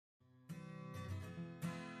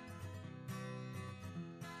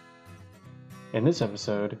In this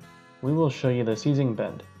episode, we will show you the seizing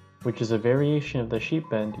bend, which is a variation of the sheep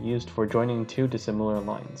bend used for joining two dissimilar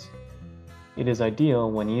lines. It is ideal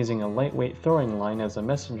when using a lightweight throwing line as a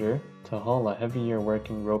messenger to haul a heavier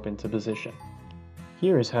working rope into position.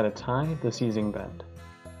 Here is how to tie the seizing bend.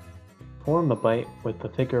 Form the bight with the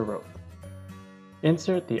thicker rope.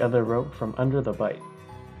 Insert the other rope from under the bight.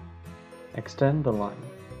 Extend the line.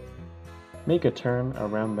 Make a turn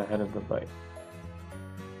around the head of the bight.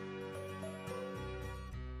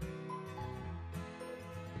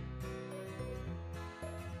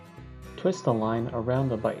 Twist the line around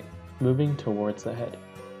the bight, moving towards the head.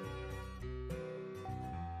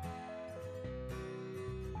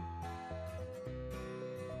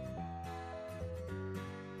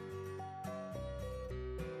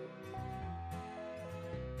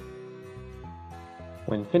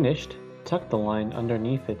 When finished, tuck the line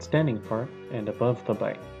underneath its standing part and above the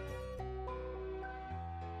bight.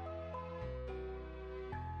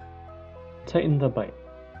 Tighten the bight.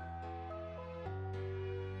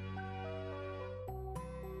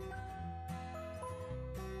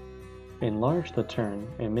 Enlarge the turn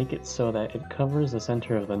and make it so that it covers the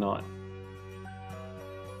center of the knot.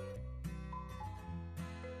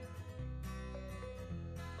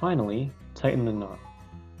 Finally, tighten the knot.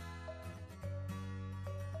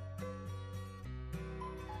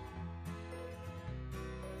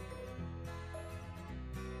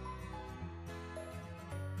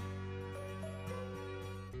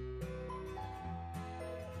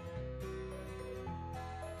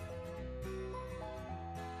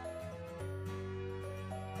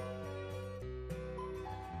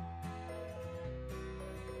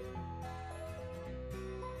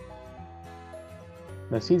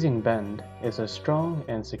 The seizing bend is a strong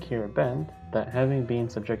and secure bend that, having been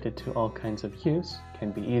subjected to all kinds of use,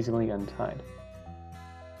 can be easily untied.